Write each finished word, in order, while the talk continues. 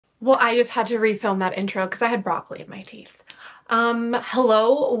Well, I just had to refilm that intro because I had broccoli in my teeth.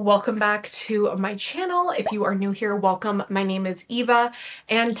 Hello, welcome back to my channel. If you are new here, welcome. My name is Eva,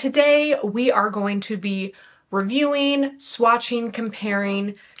 and today we are going to be reviewing, swatching,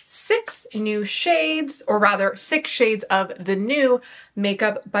 comparing 6 new shades, or rather 6 shades of the new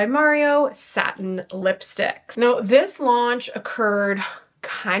Makeup by Mario Satin Lipsticks. Now, this launch occurred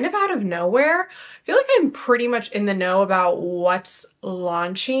kind of out of nowhere. I feel like I'm pretty much in the know about what's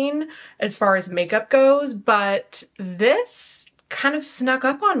launching as far as makeup goes, but this kind of snuck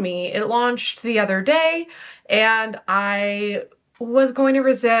up on me. It launched the other day and I was going to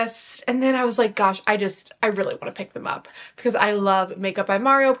resist, and then I was like, gosh, I really want to pick them up because I love Makeup by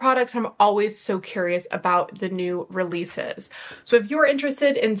Mario products. I'm always so curious about the new releases. So if you're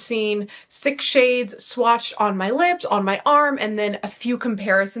interested in seeing 6 shades swatched on my lips, on my arm, and then a few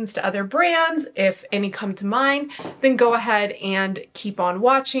comparisons to other brands, if any come to mind, then go ahead and keep on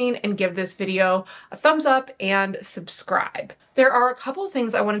watching and give this video a thumbs up and subscribe. There are a couple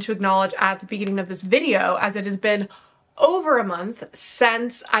things I wanted to acknowledge at the beginning of this video, as it has been over a month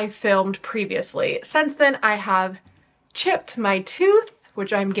since I filmed previously. Since then, I have chipped my tooth,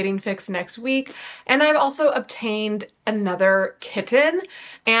 which I'm getting fixed next week, and I've also obtained another kitten,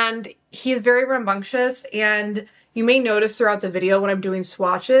 and he's very rambunctious, and you may notice throughout the video when I'm doing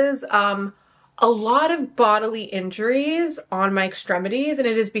swatches, a lot of bodily injuries on my extremities, and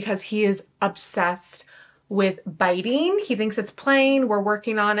it is because he is obsessed with biting. He thinks it's playing. We're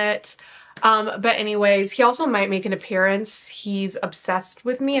working on it. But anyways, he also might make an appearance. He's obsessed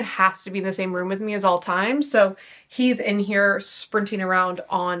with me and has to be in the same room with me as all times. So he's in here sprinting around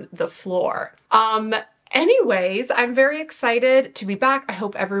on the floor. Anyways, I'm very excited to be back. I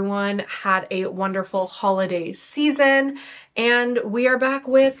hope everyone had a wonderful holiday season, and we are back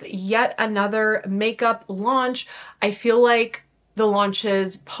with yet another makeup launch. I feel like the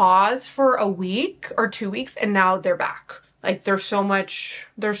launches paused for a week or 2 weeks and now they're back. Like there's so much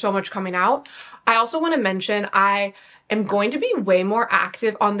coming out. I also want to mention I am going to be way more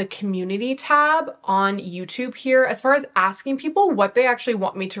active on the community tab on YouTube here as far as asking people what they actually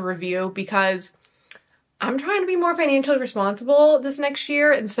want me to review, because I'm trying to be more financially responsible this next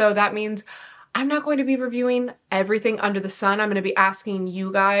year. And so that means I'm not going to be reviewing everything under the sun. I'm going to be asking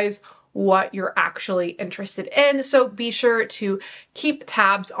you guys what you're actually interested in. So be sure to keep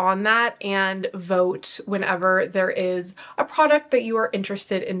tabs on that and vote whenever there is a product that you are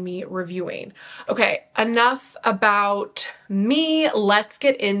interested in me reviewing. Okay, enough about me. Let's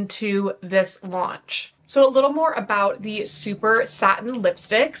get into this launch. So a little more about the Super Satin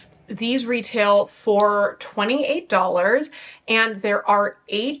Lipsticks. These retail for $28 and there are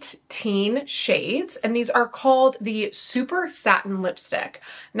 18 shades, and these are called the Super Satin Lipstick.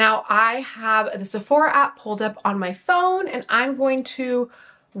 Now I have the Sephora app pulled up on my phone and I'm going to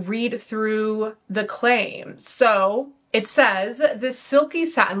read through the claims. So it says, this silky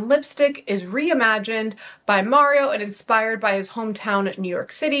satin lipstick is reimagined by Mario and inspired by his hometown, New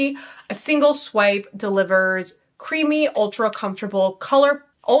York City. A single swipe delivers creamy, ultra comfortable color,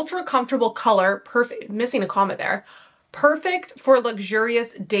 perfect, missing a comma there, perfect for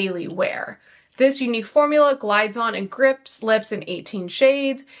luxurious daily wear. This unique formula glides on and grips lips in 18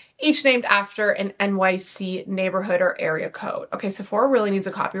 shades, each named after an NYC neighborhood or area code. Okay, Sephora really needs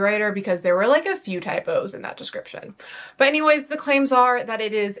a copywriter because there were like a few typos in that description. But anyways, the claims are that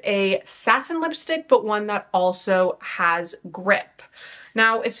it is a satin lipstick, but one that also has grip.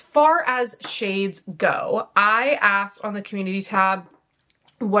 Now, as far as shades go, I asked on the community tab,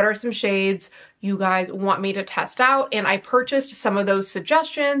 what are some shades you guys want me to test out? And I purchased some of those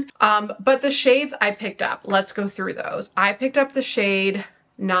suggestions, but the shades I picked up, let's go through those. I picked up the shade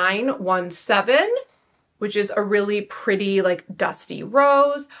 917, which is a really pretty like dusty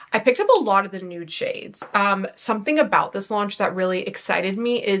rose. I picked up a lot of the nude shades. Something about this launch that really excited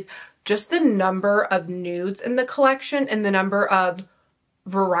me is just the number of nudes in the collection and the number of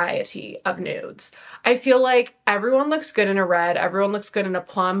variety of nudes. I feel like everyone looks good in a red, everyone looks good in a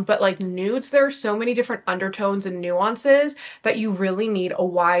plum, but like nudes, there are so many different undertones and nuances that you really need a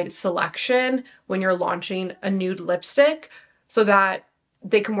wide selection when you're launching a nude lipstick so that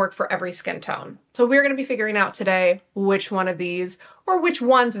they can work for every skin tone. So we're going to be figuring out today which one of these or which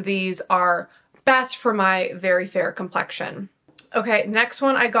ones of these are best for my very fair complexion. Okay, next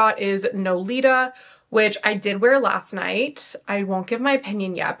one I got is Nolita, which I did wear last night. I won't give my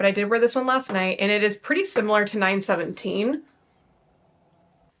opinion yet, but I did wear this one last night, and it is pretty similar to 917.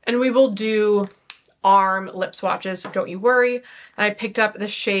 And we will do arm lip swatches, so don't you worry. And I picked up the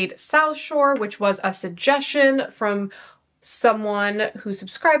shade South Shore, which was a suggestion from someone who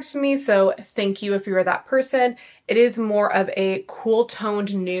subscribes to me, so thank you if you are that person. It is more of a cool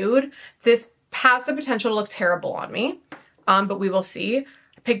toned nude. This has the potential to look terrible on me, but we will see.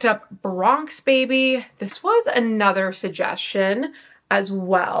 I picked up Bronx Baby. This was another suggestion as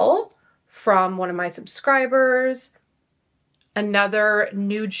well from one of my subscribers. Another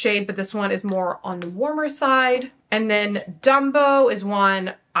nude shade, but this one is more on the warmer side. And then Dumbo is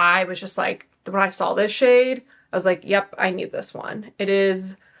one I was just like, when I saw this shade, I was like, yep, I need this one. It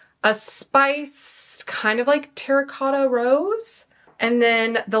is a spiced kind of like terracotta rose. And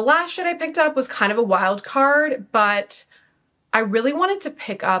then the last shade I picked up was kind of a wild card, but I really wanted to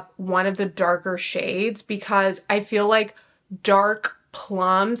pick up one of the darker shades because I feel like dark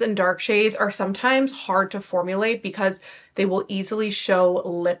plums and dark shades are sometimes hard to formulate because they will easily show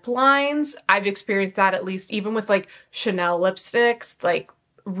lip lines. I've experienced that at least even with like Chanel lipsticks, like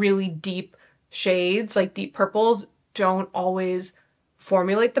really deep shades, like deep purples don't always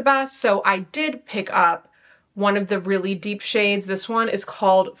formulate the best. So I did pick up one of the really deep shades. This one is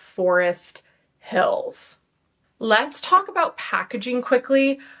called Forest Hills. Let's talk about packaging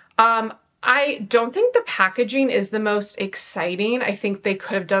quickly. I don't think the packaging is the most exciting. I think they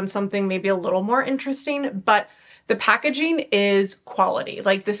could have done something maybe a little more interesting, but the packaging is quality.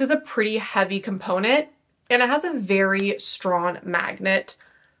 Like this is a pretty heavy component and it has a very strong magnet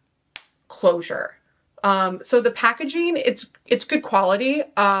closure. So the packaging, it's good quality.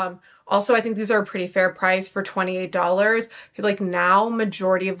 Also, I think these are a pretty fair price for $28. I feel like now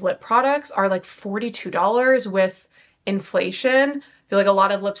majority of lip products are like $42 with inflation. I feel like a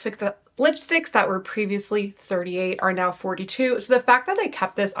lot of lipsticks that were previously $38 are now $42. So the fact that they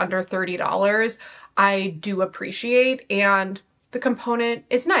kept this under $30, I do appreciate. And the component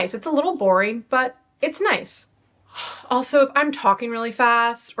is nice. It's a little boring, but it's nice. Also, if I'm talking really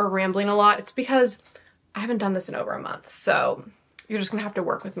fast or rambling a lot, it's because I haven't done this in over a month. So you're just gonna have to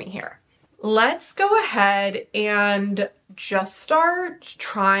work with me here. Let's go ahead and just start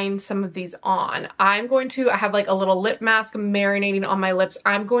trying some of these on. I have like a little lip mask marinating on my lips.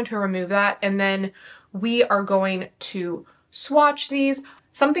 I'm going to remove that and then we are going to swatch these.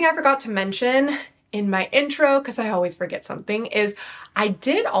 Something I forgot to mention in my intro, because I always forget something, is I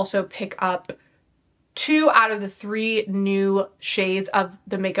did also pick up 2 out of the 3 new shades of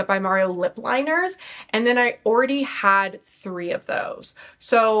the Makeup by Mario lip liners, and then I already had 3 of those.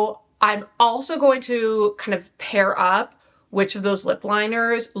 So I'm also going to kind of pair up which of those lip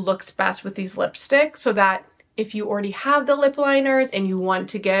liners looks best with these lipsticks so that if you already have the lip liners and you want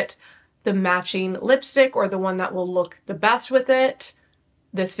to get the matching lipstick or the one that will look the best with it,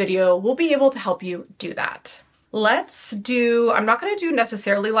 this video will be able to help you do that. I'm not going to do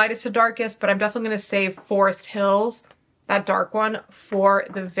necessarily lightest to darkest, but I'm definitely going to save Forest Hills, that dark one, for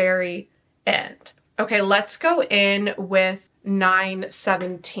the very end. Okay, let's go in with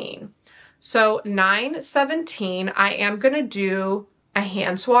 917. So 917, I am going to do a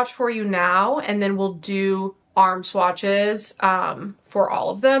hand swatch for you now, and then we'll do arm swatches for all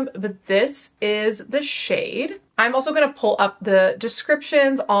of them. But this is the shade. I'm also going to pull up the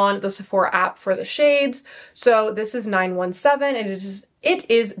descriptions on the Sephora app for the shades. So this is 917 and it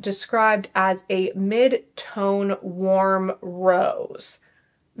is described as a mid-tone warm rose.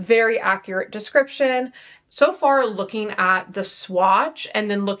 Very accurate description. So far, looking at the swatch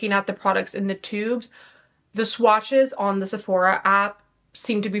and then looking at the products in the tubes, the swatches on the Sephora app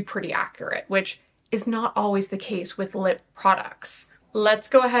seem to be pretty accurate, which is not always the case with lip products. Let's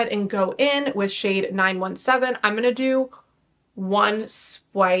go ahead and go in with shade 917. I'm going to do one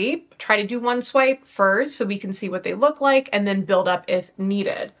swipe, try to do one swipe first so we can see what they look like and then build up if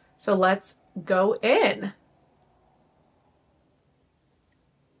needed. So let's go in.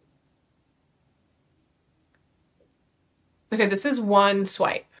 Okay, this is one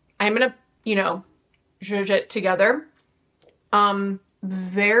swipe. I'm going to, zhuzh it together.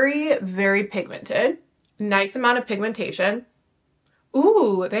 Very, very pigmented. Nice amount of pigmentation.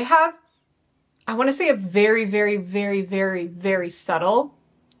 Ooh, they have, I want to say a very, very, very, very, very subtle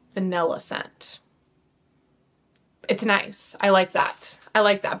vanilla scent. It's nice. I like that. I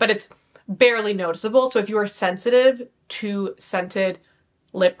like that, but it's barely noticeable. So if you are sensitive to scented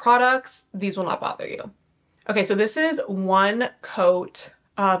lip products, these will not bother you. Okay, so this is one coat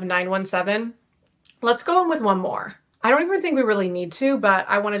of 917. Let's go in with one more. I don't even think we really need to, but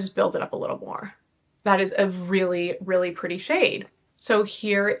I want to just build it up a little more. That is a really, really pretty shade. So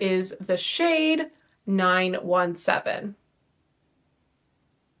here is the shade 917.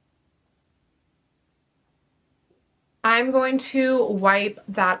 I'm going to wipe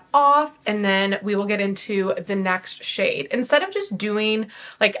that off and then we will get into the next shade. Instead of just doing,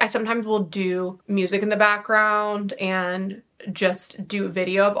 like I sometimes will do music in the background and just do a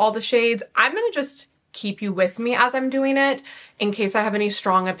video of all the shades, I'm going to just keep you with me as I'm doing it. In case I have any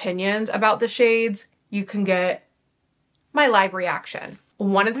strong opinions about the shades, you can get my live reaction.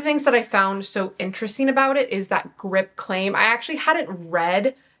 One of the things that I found so interesting about it is that grip claim. I actually hadn't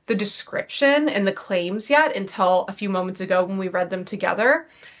read the description and the claims yet until a few moments ago when we read them together.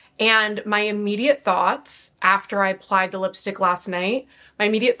 And my immediate thoughts after I applied the lipstick last night, my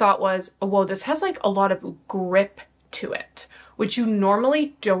immediate thought was, oh, whoa, this has like a lot of grip to it, which you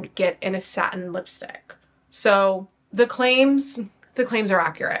normally don't get in a satin lipstick. So the claims are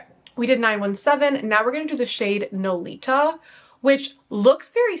accurate. We did 917, now we're gonna do the shade Nolita, which looks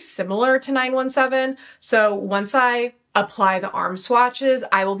very similar to 917. So once I apply the arm swatches,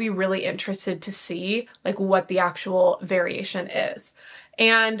 I will be really interested to see like what the actual variation is.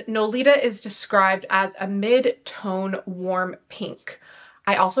 And Nolita is described as a mid-tone warm pink.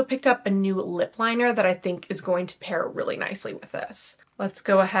 I also picked up a new lip liner that I think is going to pair really nicely with this. Let's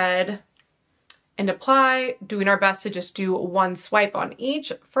go ahead and apply, doing our best to just do one swipe on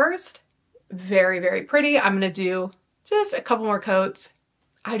each first. Very, very pretty. I'm gonna do just a couple more coats.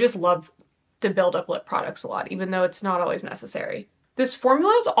 I just love to build up lip products a lot, even though it's not always necessary. This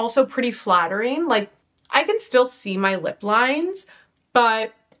formula is also pretty flattering. Like, I can still see my lip lines,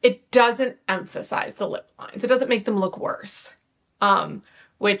 but it doesn't emphasize the lip lines. It doesn't make them look worse,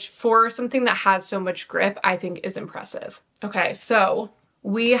 which for something that has so much grip, I think is impressive. Okay, so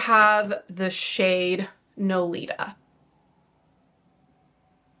we have the shade Nolita.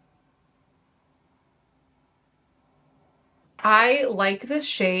 I like this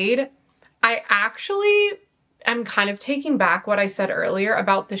shade. I actually am kind of taking back what I said earlier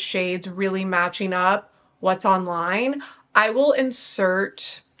about the shades really matching up what's online. I will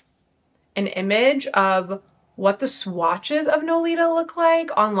insert an image of what the swatches of Nolita look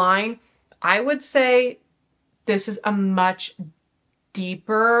like online. I would say this is a much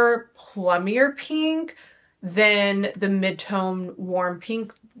deeper, plummier pink than the mid-tone warm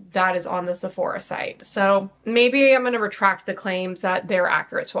pink that is on the Sephora site. So maybe I'm going to retract the claims that they're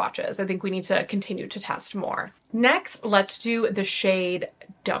accurate swatches. I think we need to continue to test more. Next, let's do the shade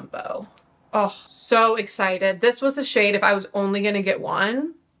Dumbo. Oh, so excited. This was a shade if I was only going to get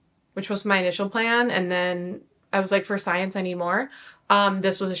one, which was my initial plan, and then I was like, for science, I need more.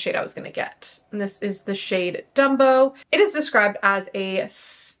 This was a shade I was going to get. And this is the shade Dumbo. It is described as a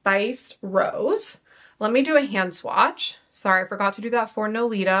spiced rose. Let me do a hand swatch. Sorry, I forgot to do that for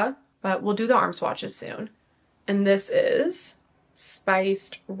Nolita, but we'll do the arm swatches soon. And this is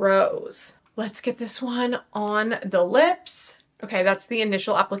spiced rose. Let's get this one on the lips. Okay, that's the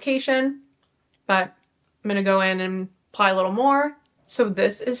initial application, but I'm gonna go in and apply a little more. So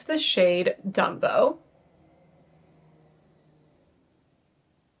this is the shade Dumbo.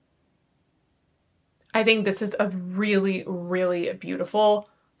 I think this is a really, really beautiful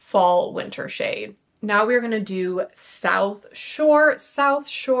fall winter shade. Now we're gonna do South Shore. South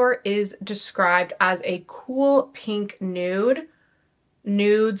Shore is described as a cool pink nude.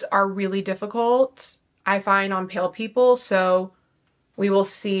 Nudes are really difficult, I find, on pale people, so we will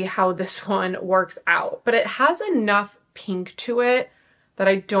see how this one works out. But it has enough pink to it that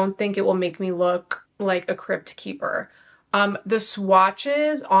I don't think it will make me look like a crypt keeper. The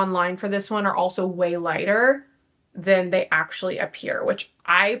swatches online for this one are also way lighter than they actually appear, which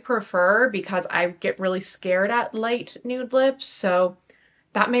I prefer because I get really scared at light nude lips, so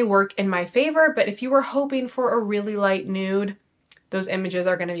that may work in my favor. But if you were hoping for a really light nude, those images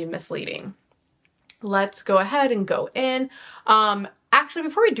are going to be misleading. Let's go ahead and go in. Actually,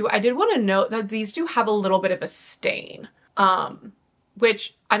 before we do, I did want to note that these do have a little bit of a stain,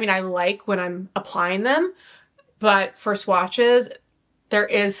 which, I mean, I like when I'm applying them, but for swatches, there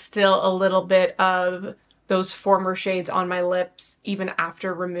is still a little bit of those former shades on my lips even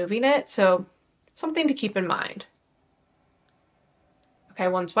after removing it, so something to keep in mind. Okay,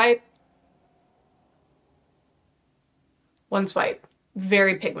 one swipe. One swipe.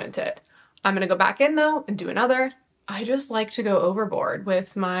 Very pigmented. I'm gonna go back in though and do another. I just like to go overboard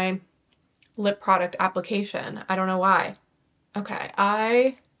with my lip product application. I don't know why. Okay,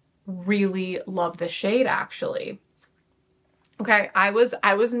 I really love this shade actually. Okay, I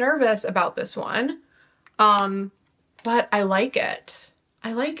was nervous about this one. But I like it.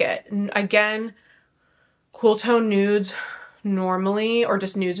 I like it. And again, cool tone nudes normally, or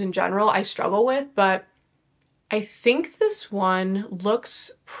just nudes in general, I struggle with, but I think this one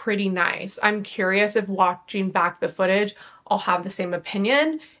looks pretty nice. I'm curious if watching back the footage, I'll have the same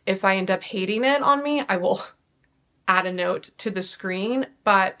opinion. If I end up hating it on me, I will add a note to the screen,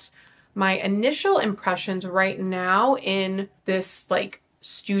 but my initial impressions right now in this like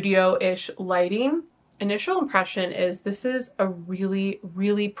studio-ish lighting, initial impression is this is a really,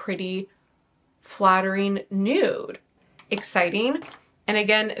 really pretty flattering nude. Exciting. And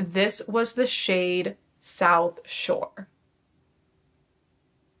again, this was the shade South Shore.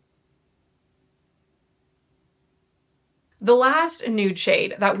 The last nude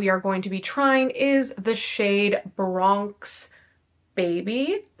shade that we are going to be trying is the shade Bronx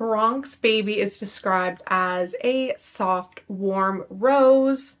Baby. Bronx Baby is described as a soft, warm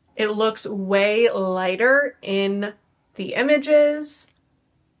rose. It looks way lighter in the images,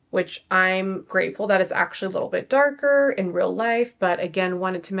 which I'm grateful that it's actually a little bit darker in real life, but again,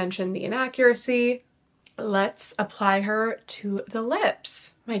 wanted to mention the inaccuracy. Let's apply her to the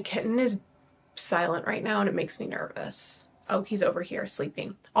lips. My kitten is silent right now and it makes me nervous. Oh, he's over here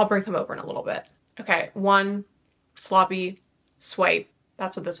sleeping. I'll bring him over in a little bit. Okay, one sloppy swipe.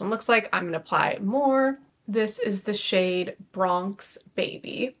 That's what this one looks like. I'm gonna apply more. This is the shade Bronx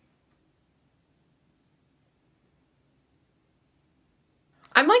Baby.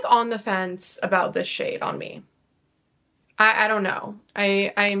 I'm like on the fence about this shade on me. I don't know.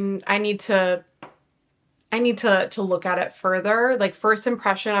 I need to look at it further. Like, first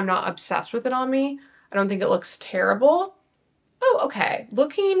impression, I'm not obsessed with it on me. I don't think it looks terrible. Oh, okay.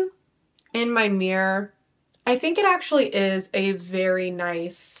 Looking in my mirror, I think it actually is a very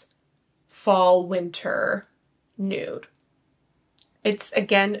nice fall winter nude. It's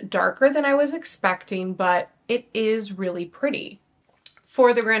again darker than I was expecting, but it is really pretty.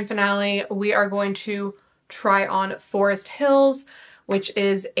 For the grand finale, we are going to try on Forest Hills, which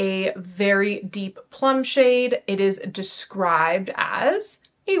is a very deep plum shade. It is described as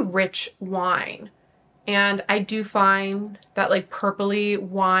a rich wine. And I do find that like purpley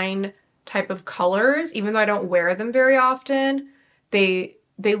wine type of colors, even though I don't wear them very often, they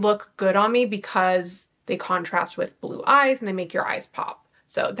look good on me because they contrast with blue eyes and they make your eyes pop.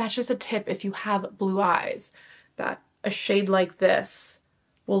 So that's just a tip if you have blue eyes, that a shade like this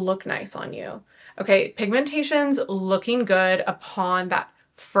will look nice on you. Okay, pigmentation's looking good upon that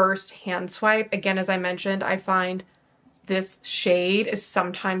first hand swipe. Again, as I mentioned, I find this shade is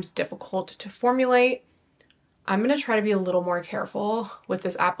sometimes difficult to formulate. I'm gonna try to be a little more careful with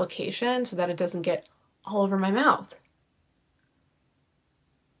this application so that it doesn't get all over my mouth.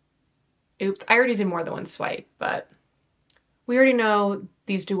 Oops, I already did more than one swipe, but we already know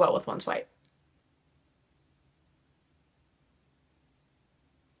these do well with one swipe.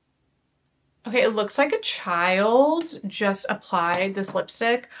 Okay, it looks like a child just applied this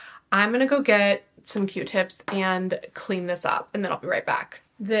lipstick. I'm gonna go get some Q-tips and clean this up, and then I'll be right back.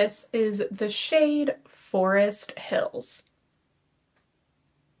 This is the shade Forest Hills.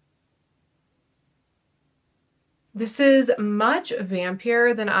 This is much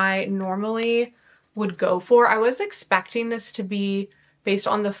vampier than I normally would go for. I was expecting this to be, based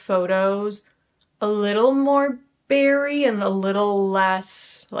on the photos, a little more berry and a little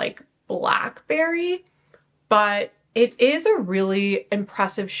less like blackberry, but it is a really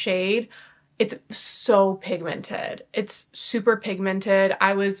impressive shade. It's so pigmented. It's super pigmented.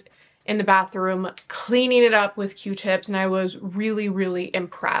 I was in the bathroom cleaning it up with Q-tips and I was really, really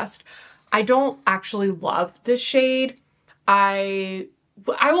impressed. I don't actually love this shade. I'll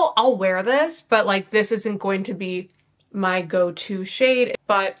wear this, but like this isn't going to be my go-to shade,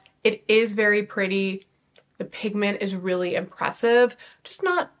 but it is very pretty. The pigment is really impressive, just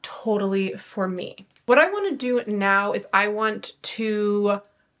not totally for me. What I want to do now is I want to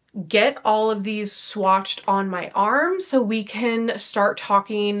get all of these swatched on my arm so we can start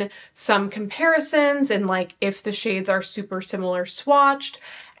talking some comparisons and like if the shades are super similar swatched.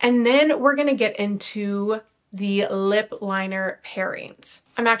 And then we're gonna get into the lip liner pairings.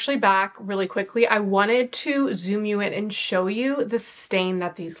 I'm actually back really quickly. I wanted to zoom you in and show you the stain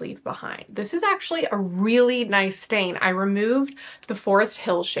that these leave behind. This is actually a really nice stain. I removed the Forest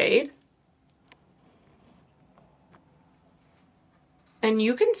Hill shade. And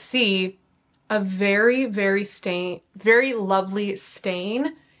you can see a very, very lovely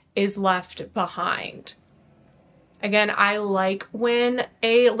stain is left behind. Again, I like when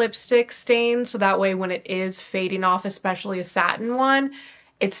a lipstick stains, so that way when it is fading off, especially a satin one,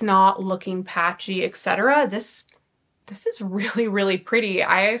 it's not looking patchy, etc. This is really, really pretty.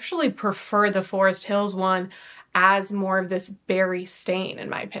 I actually prefer the Forest Hills one as more of this berry stain, in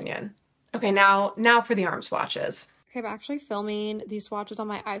my opinion. Okay, now for the arm swatches. Okay, I'm actually filming these swatches on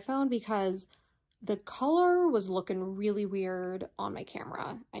my iPhone because the color was looking really weird on my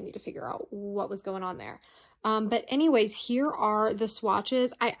camera. I need to figure out what was going on there. But anyways, here are the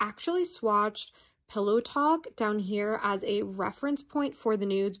swatches. I actually swatched Pillow Talk down here as a reference point for the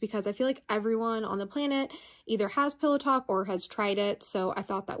nudes because I feel like everyone on the planet either has Pillow Talk or has tried it, so I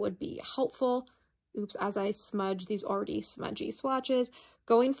thought that would be helpful. Oops, as I smudge these already smudgy swatches.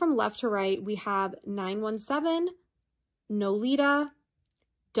 Going from left to right, we have 917, Nolita,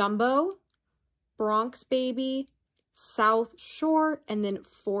 Dumbo, Bronx Baby, South Shore, and then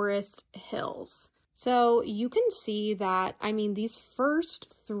Forest Hills. So you can see that, I mean, these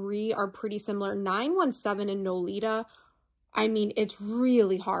first three are pretty similar. 917 and Nolita, I mean, it's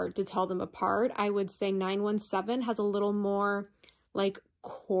really hard to tell them apart. I would say 917 has a little more like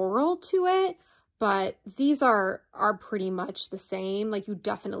coral to it, but these are pretty much the same. Like, you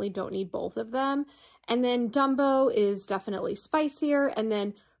definitely don't need both of them. And then Dumbo is definitely spicier, and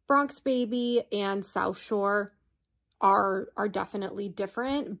then Bronx Baby and South Shore are definitely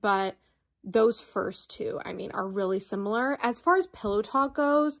different, but those first two, I mean, are really similar. As far as Pillow Talk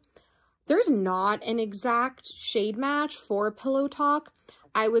goes, there's not an exact shade match for Pillow Talk.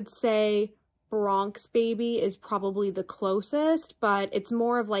 I would say Bronx Baby is probably the closest, but it's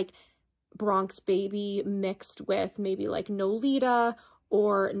more of like Bronx Baby mixed with maybe like Nolita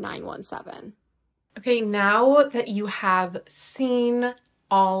or 917. Okay, now that you have seen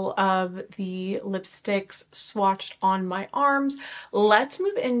all of the lipsticks swatched on my arms, let's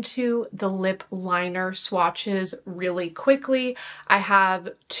move into the lip liner swatches really quickly. I have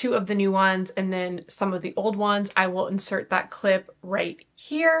two of the new ones and then some of the old ones. I will insert that clip right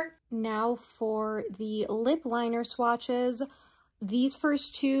here. Now for the lip liner swatches, these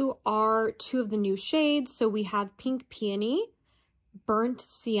first two are two of the new shades. So we have Pink Peony, Burnt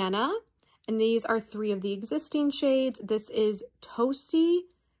Sienna, and these are three of the existing shades. This is Toasty,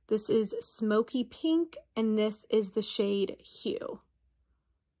 this is Smoky Pink, and this is the shade Hue.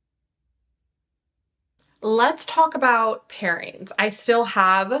 Let's talk about pairings. I still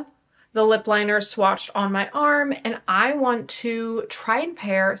have the lip liner swatched on my arm, and I want to try and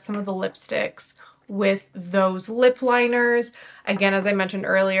pair some of the lipsticks with those lip liners. Again, as I mentioned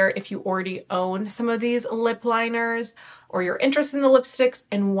earlier, if you already own some of these lip liners or you're interested in the lipsticks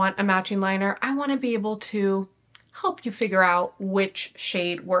and want a matching liner, I want to be able to help you figure out which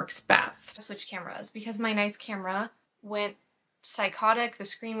shade works best. Switch cameras because my nice camera went psychotic, the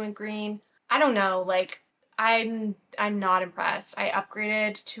screen went green. I don't know, like, I'm not impressed. I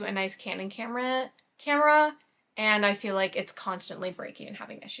upgraded to a nice Canon camera and I feel like it's constantly breaking and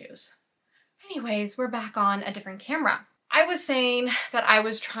having issues. Anyways, we're back on a different camera. I was saying that I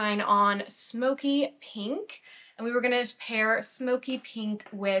was trying on Smoky Pink, and we were gonna pair Smoky Pink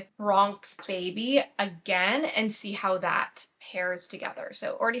with Bronx Baby again and see how that pairs together.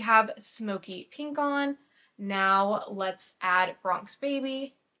 So already have Smoky Pink on. Now let's add Bronx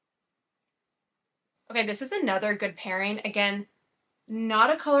Baby. Okay, this is another good pairing. Again, not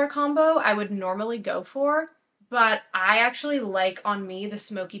a color combo I would normally go for, but I actually like on me the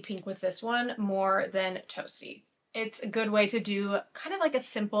Smoky Pink with this one more than Toasty. It's a good way to do kind of like a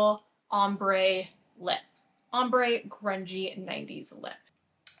simple ombre lip. Ombre grungy 90s lip.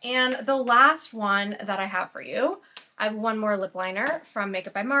 And the last one that I have for you, I have one more lip liner from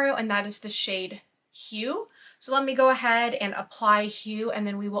Makeup by Mario, and that is the shade Hue. So let me go ahead and apply Hue, and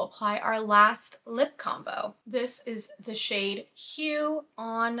then we will apply our last lip combo. This is the shade Hue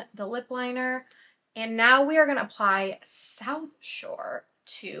on the lip liner. And now we are going to apply South Shore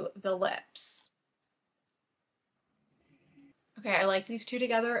to the lips. Okay, I like these two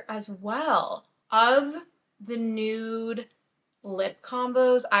together as well. Of the nude lip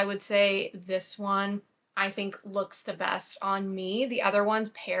combos, I would say this one I think looks the best on me. The other ones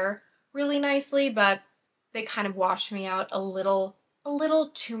pair really nicely, but they kind of wash me out a little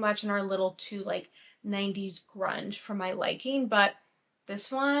too much and are a little too like 90s grunge for my liking. But this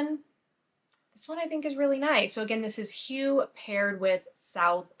one I think is really nice. So again, this is Hue paired with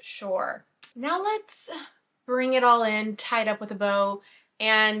South Shore. Now let's bring it all in, tied up with a bow,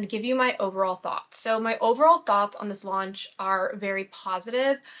 and give you my overall thoughts. So my overall thoughts on this launch are very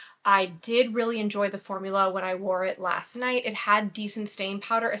positive. I did really enjoy the formula when I wore it last night. It had decent stain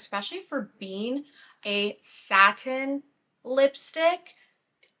powder, especially for being a satin lipstick.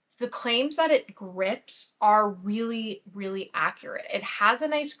 The claims that it grips are really, really accurate. It has a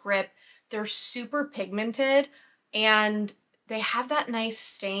nice grip. They're super pigmented and they have that nice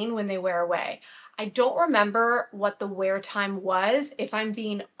stain when they wear away. I don't remember what the wear time was, if I'm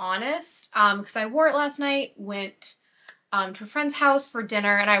being honest, because I wore it last night, went to a friend's house for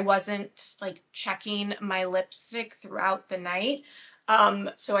dinner, and I wasn't like checking my lipstick throughout the night.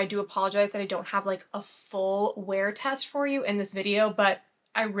 So I do apologize that I don't have like a full wear test for you in this video, but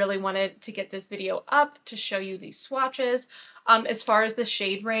I really wanted to get this video up to show you these swatches. As far as the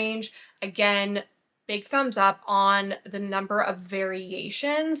shade range, again, big thumbs up on the number of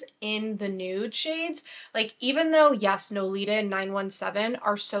variations in the nude shades. Like, even though, yes, Nolita and 917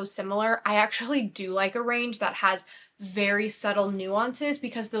 are so similar, I actually do like a range that has very subtle nuances,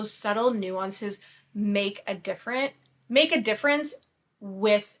 because those subtle nuances make a difference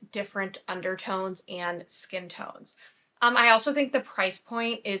with different undertones and skin tones. I also think the price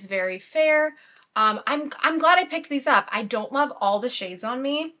point is very fair. I'm glad I picked these up. I don't love all the shades on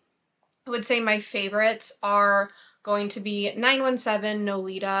me. I would say my favorites are going to be 917,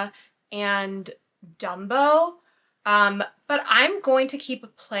 Nolita, and Dumbo. But I'm going to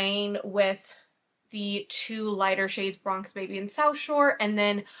keep playing with the two lighter shades, Bronx Baby and South Shore, and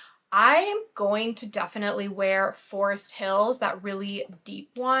then I am going to definitely wear Forest Hills, that really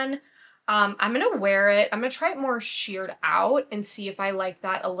deep one. I'm gonna wear it. I'm gonna try it more sheared out and see if I like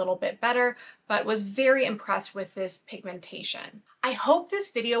that a little bit better, but was very impressed with this pigmentation. I hope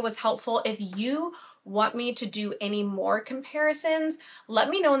this video was helpful. If you want me to do any more comparisons, let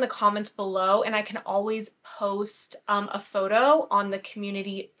me know in the comments below, and I can always post a photo on the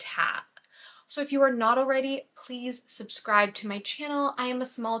community tab. So if you are not already, please subscribe to my channel. I am a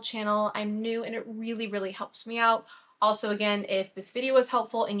small channel, I'm new, and it really, really helps me out. Also, again, if this video was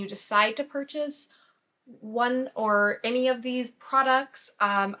helpful and you decide to purchase one or any of these products,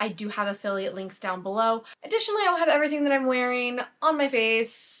 I do have affiliate links down below. Additionally, I will have everything that I'm wearing on my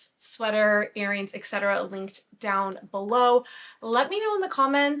face, sweater, earrings, etc. linked down below. Let me know in the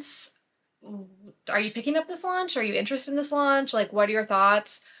comments, are you picking up this launch? Are you interested in this launch? Like, what are your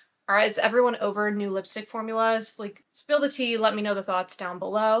thoughts? Is everyone over new lipstick formulas? Like, spill the tea, let me know the thoughts down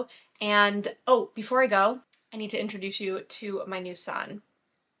below. And, oh, before I go, I need to introduce you to my new son.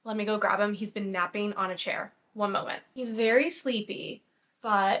 Let me go grab him. He's been napping on a chair. One moment. He's very sleepy,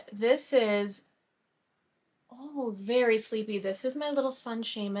 but this is, oh, very sleepy. This is my little son,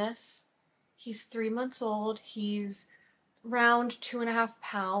 Seamus. He's 3 months old. He's around 2.5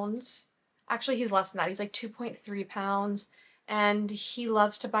 pounds. Actually, he's less than that. He's like 2.3 pounds. And he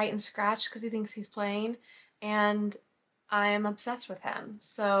loves to bite and scratch because he thinks he's playing. And I am obsessed with him.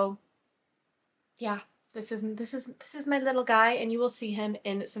 So, yeah. This is my little guy, and you will see him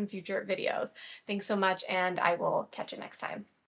in some future videos. Thanks so much, and I will catch you next time.